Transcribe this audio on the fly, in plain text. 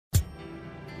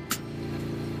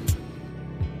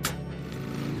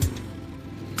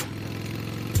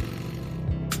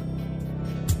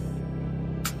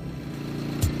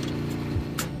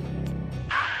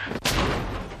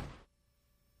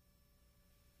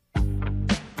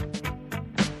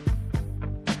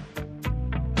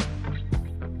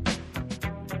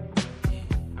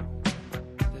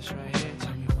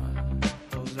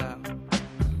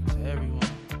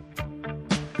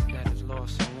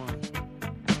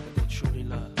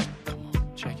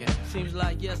Seems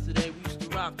like yesterday we used to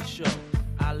rock the show.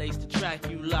 I laced the track,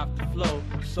 you locked the flow.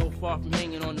 So far from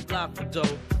hanging on the block for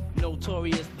dough.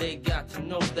 Notorious, they got to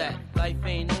know that life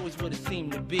ain't always what it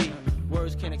seemed to be.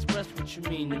 Words can't express what you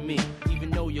mean to me.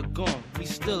 Even though you're gone, we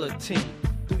still a team.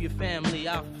 Through your family,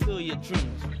 I'll fulfill your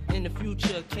dreams. In the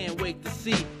future, can't wait to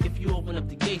see if you open up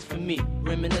the gates for me.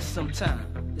 Reminisce sometime,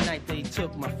 the night they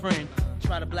took my friend.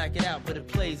 Try to black it out, but it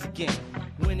plays again.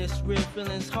 When it's real,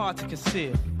 feeling's hard to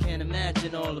conceal. Can't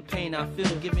imagine all the pain I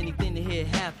feel. Give anything to hear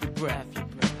half your breath.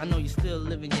 I know you're still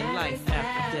living your life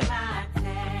after death.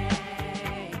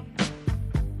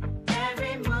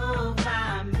 Every move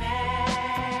I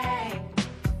make,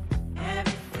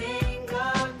 every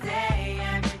single day,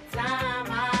 every time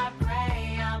I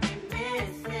pray, I'll be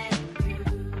missing you.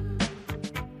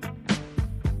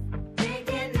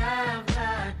 Thinking of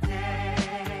the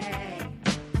day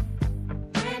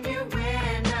when you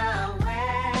went away.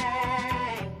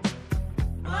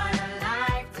 What a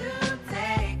life to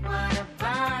take, what a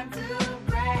bond to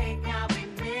break. I'll be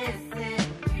missing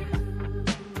you.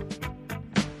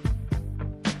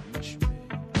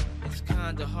 It's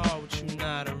kinda hard with you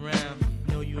not around.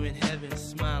 Know you in heaven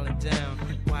smiling down,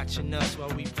 watching us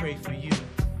while we pray for you.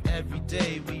 Every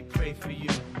day we pray for you,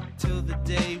 till the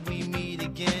day we meet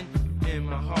again. In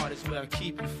my heart is where I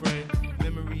keep you, friend.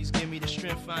 Memories give me the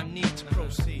strength I need to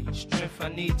proceed, strength I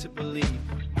need to believe.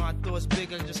 My thoughts big,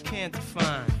 I just can't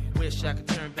define. Wish I could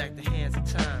turn back the hands of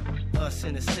time. Us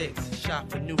in the six, shop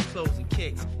for new clothes and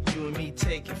kicks. You and me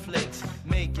taking flicks,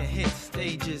 making hits,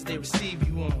 stages they receive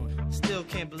you on. Still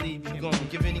can't believe you're gone.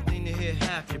 Give anything to hear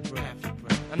half your breath.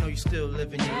 I know you still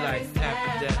living your life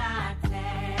after death.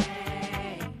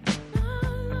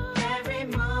 Every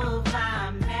move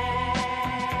I make,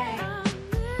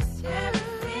 every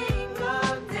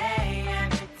single day,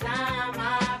 every time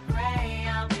I pray,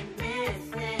 I'll be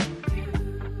missing you.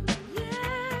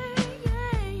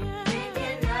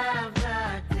 Thinking of the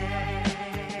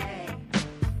day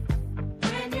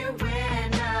when you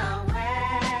went away.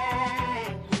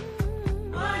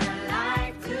 What a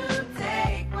life to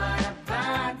take, what a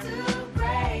bond to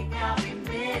break. I'll be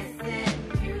missing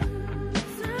you.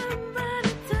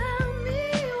 Somebody tell me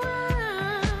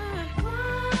why.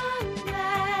 One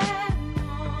bad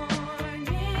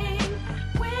morning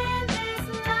when this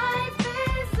life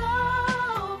is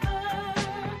over,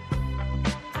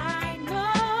 I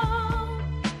know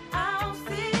I'll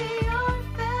see your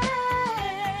face.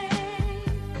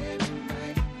 Every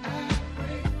night I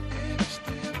pray, every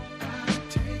step I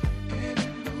take,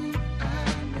 every move I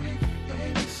make,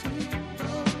 every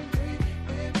single day,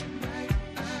 every night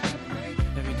I pray.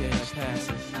 Every day that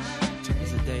passes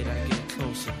is a day that I get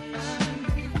closer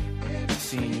to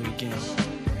seeing you again.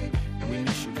 We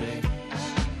miss you, babe,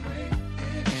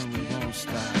 and we won't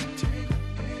stop,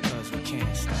 cause we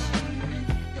can't stop.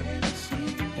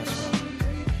 That's right.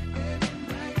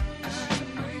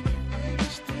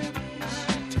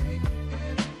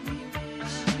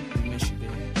 We miss you,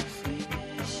 babe.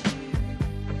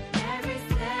 Every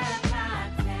step I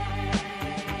take,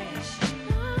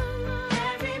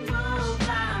 every move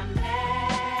I make,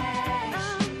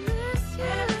 every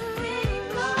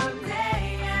single day,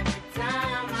 every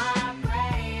time I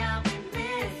pray, I'll be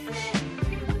missing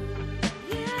you.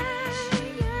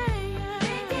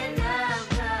 Thinking of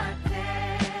the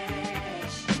day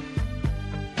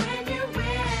when you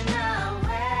went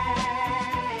away.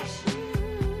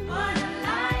 What a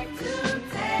life to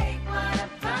take, what a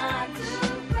bond to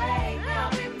break.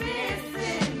 I'll be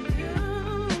missing you.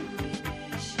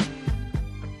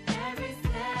 Every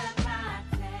step I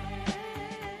take.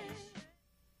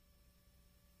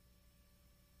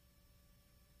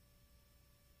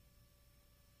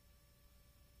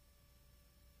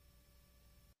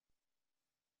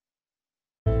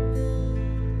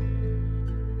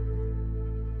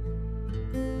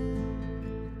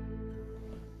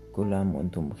 كل عام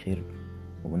وأنتم بخير،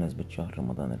 وبمناسبة شهر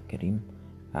رمضان الكريم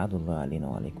أعاد الله علينا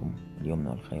وعليكم اليمن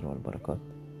والخير والبركات.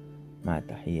 مع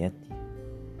تحياتي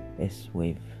اس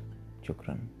ويف،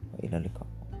 شكرا وإلى اللقاء.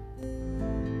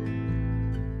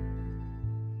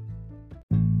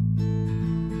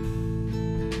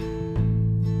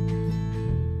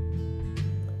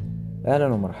 أهلا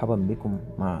ومرحبا بكم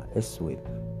مع اس ويف.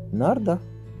 النهاردة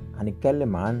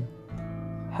هنتكلم عن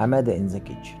حمادة إن ذا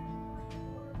كيتشن.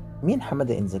 مين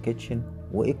حمادة إن ذا كيتشن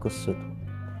وإيه قصته؟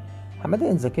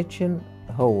 حمادة إن ذا كيتشن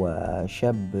هو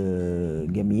شاب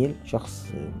جميل،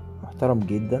 شخص محترم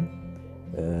جدا،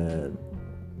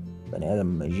 بني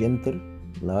آدم جنتل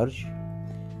لارج،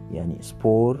 يعني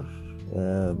سبور،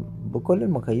 بكل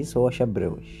المقاييس هو شاب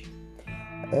روش.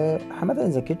 حمادة إن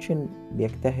ذا كيتشن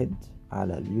بيجتهد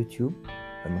على اليوتيوب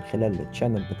من خلال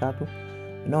التشانل بتاعته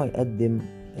ان هو يقدم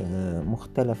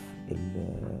مختلف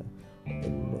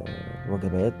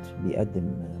الوجبات.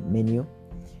 بيقدم منيو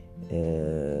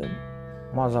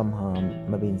معظمها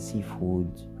ما بين سي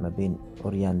فود، ما بين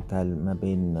اورينتال، ما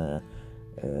بين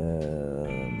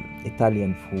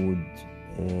ايطاليان فود،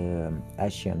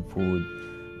 اشيان فود.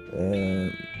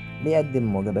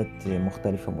 بيقدم وجبات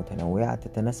مختلفة متنوعة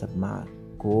تتناسب مع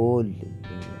كل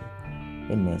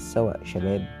الناس، سواء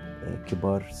شباب،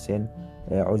 كبار سن،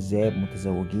 عزاب،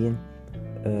 متزوجين.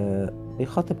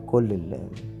 بيخاطب كل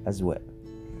الأذواق.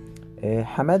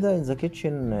 حمادة إن ذا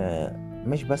كيتشن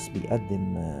مش بس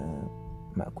بيقدم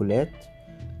مأكولات،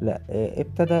 لا،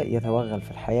 ابتدى يتوغل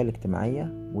في الحياة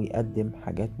الاجتماعية ويقدم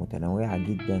حاجات متنوعة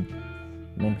جدا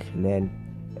من خلال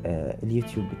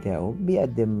اليوتيوب بتاعه.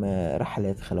 بيقدم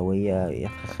رحلات خلوية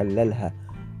يتخللها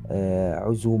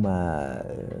عزومة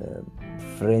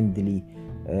فريندلي،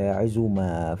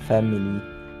 عزومة فاميلي.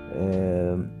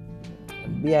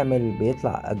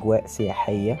 بيطلع أجواء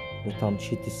سياحية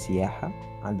لتنشيط السياحة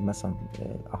عند مثلا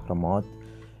الأهرامات.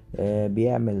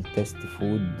 بيعمل تيست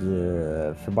فود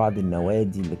في بعض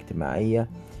النوادي الاجتماعية.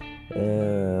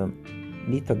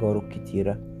 ليه تجارب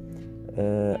كتيرة.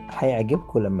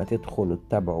 هيعجبكم لما تدخلوا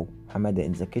تتابعوا حمادة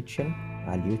إن ذا كيتشن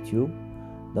على اليوتيوب.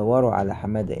 دوروا على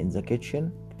حمادة إن ذا كيتشن،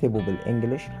 اكتبوا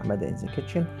بالإنجليش حمادة إن ذا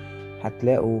كيتشن،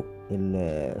 هتلاقوا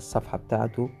الصفحة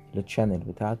بتاعته، التشانل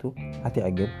بتاعته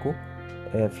هتعجبكم.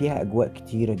 فيها أجواء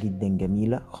كتيرة جدا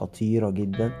جميلة خطيرة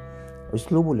جدا.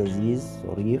 أسلوبه لذيذ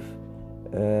ظريف،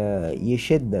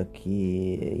 يشدك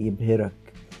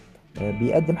يبهرك.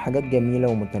 بيقدم حاجات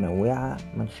جميلة ومتنوعة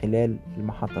من خلال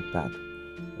المحطة بتاعته.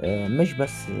 مش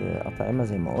بس أطعمة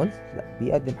زي ما قلت، لا،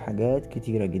 بيقدم حاجات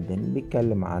كتيرة جدا.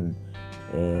 بيتكلم عن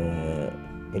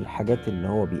الحاجات اللي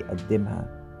هو بيقدمها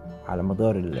على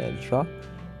مدار الشهر.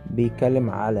 بيتكلم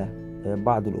على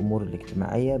بعض الأمور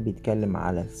الاجتماعية. بيتكلم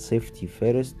على safety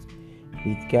first.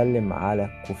 بيتكلم على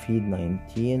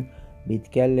COVID-19.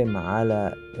 بيتكلم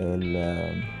على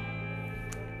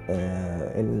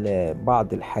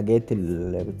بعض الحاجات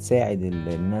اللي بتساعد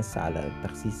الناس على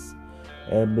التخسيس.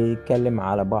 بيتكلم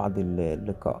على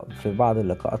في بعض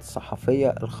اللقاءات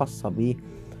الصحفية الخاصة ب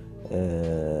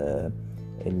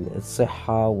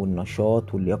الصحة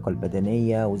والنشاط واللياقة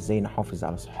البدنية، وازاي نحافظ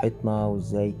على صحتنا،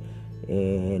 وازاي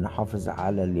نحافظ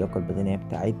على اللياقة البدنية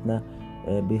بتاعتنا.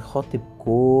 بيخاطب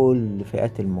كل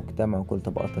فئات المجتمع وكل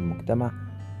طبقات المجتمع.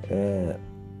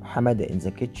 حمادة إن ذا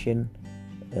كيتشن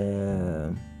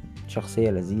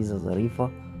شخصية لذيذة ظريفة،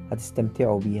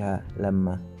 هتستمتعوا بيها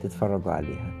لما تتفرجوا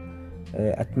عليها.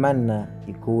 أتمنى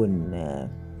يكون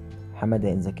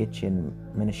حمادة إن ذا كيتشن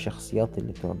من الشخصيات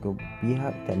اللي تعجبوا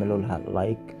بيها. تعملوا لها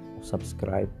لايك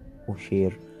وسبسكرايب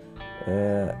وشير.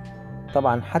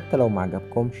 طبعا حتى لو ما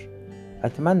عجبكمش،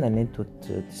 أتمنى إن انتوا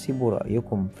تسيبوا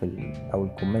رأيكم أو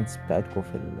الكومنتس بتاعتكم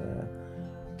في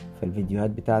الفيديوهات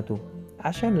بتاعته،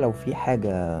 عشان لو في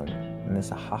حاجة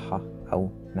نصححها أو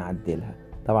نعدلها.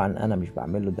 طبعا أنا مش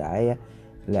بعمل له دعاية،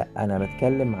 لا، أنا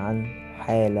بتكلم عن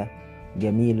حالة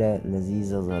جميلة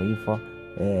لذيذة ظريفة.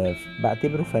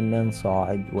 بعتبره فنان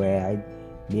صاعد واعد،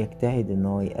 بيجتهد إن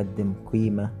هو يقدم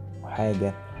قيمة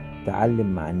وحاجة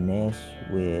تعلم مع الناس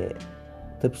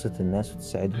وتبسط الناس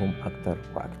وتساعدهم أكتر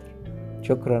وأكتر.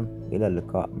 شكرا، إلى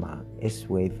اللقاء مع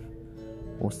S-Wave،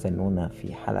 واستنونا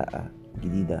في حلقة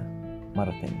جديدة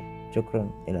مرة تانية. شكرا،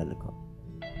 إلى اللقاء.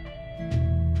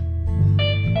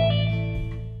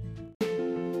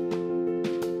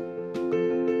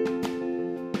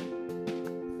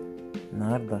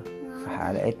 النهاردة في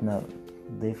حلقتنا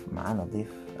معانا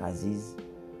ضيف عزيز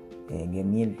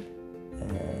جميل،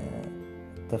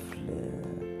 طفل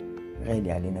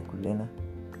غالي علينا كلنا،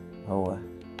 هو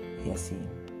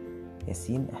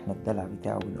ياسين. احنا الدلع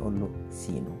بتاعه بنقول له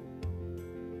سينو.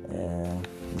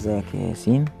 ازيك يا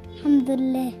ياسين؟ الحمد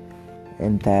لله.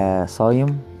 انت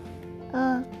صايم؟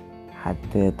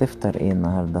 هتفطر ايه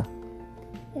النهارده؟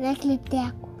 الاكل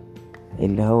بتاعكم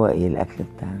اللي هو ايه الاكل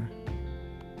بتاعنا؟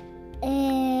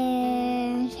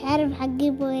 مش عارف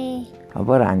هتجيبوا ايه.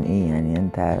 عبارة عن ايه يعني؟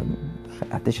 انت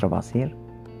هتشرب عصير؟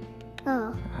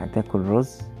 هتاكل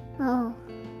رز؟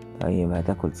 طيب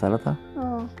هتاكل سلطة؟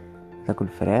 هتاكل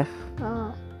فراخ؟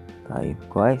 طيب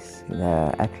كويس، ده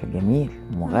اكل جميل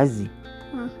مغذي.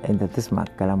 انت بتسمع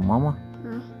كلام ماما؟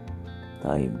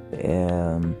 طيب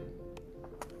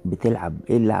بتلعب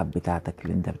ايه اللعب بتاعتك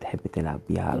اللي انت بتحب تلعب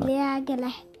بيها؟ اللي هي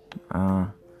عجلة.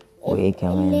 وايه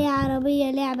كمان؟ اللي هي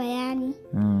عربية لعبة يعني.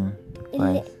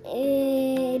 كويس.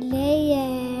 اللي هي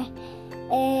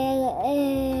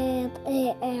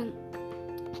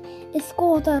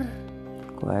سكوتر.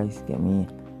 كويس، جميل.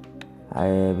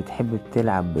 بتحب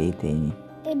تلعب بايه تاني؟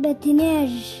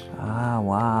 باتيناج.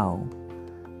 واو،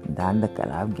 انت عندك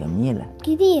ألعاب جميلة.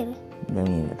 كتير.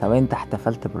 طب انت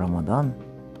احتفلت برمضان؟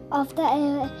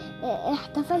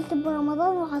 احتفلت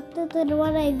برمضان وحطيت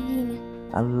الورق الزينة.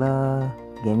 الله،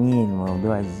 جميل.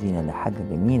 موضوع الزينة ده حاجة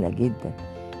جميلة جدا.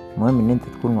 المهم ان انت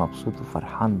تكون مبسوط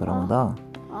وفرحان برمضان.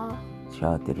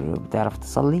 شاطر. بتعرف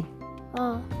تصلي؟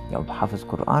 او حافظ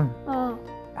قرآن؟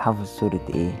 حافظ سورة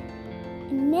ايه؟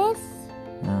 الناس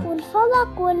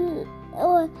والفلق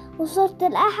وسورة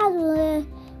الأحد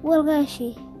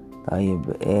والغاشي. طيب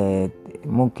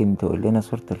ممكن تقول لنا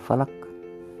سورة الفلق؟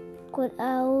 قل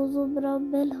أعوذ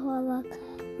برب الفلق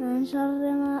من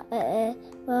شر ما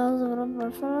أعوذ برب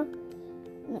الفلق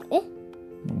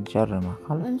من شر ما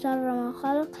خلق، من شر ما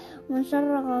خلق، ومن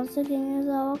شر غاسق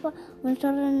إذا وقب، ومن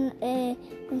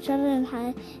شر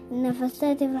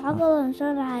النفثات في العقد، ومن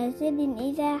شر حاسد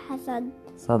إذا حسد.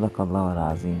 صدق الله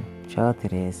العظيم.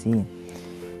 شاطر يا ياسين.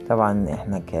 طبعا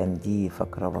احنا كان دي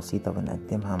فقرة بسيطة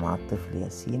بنقدمها مع الطفل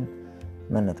ياسين.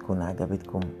 أتمنى تكون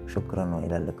عجبتكم. شكرا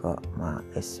وإلى اللقاء مع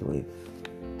اس ويف.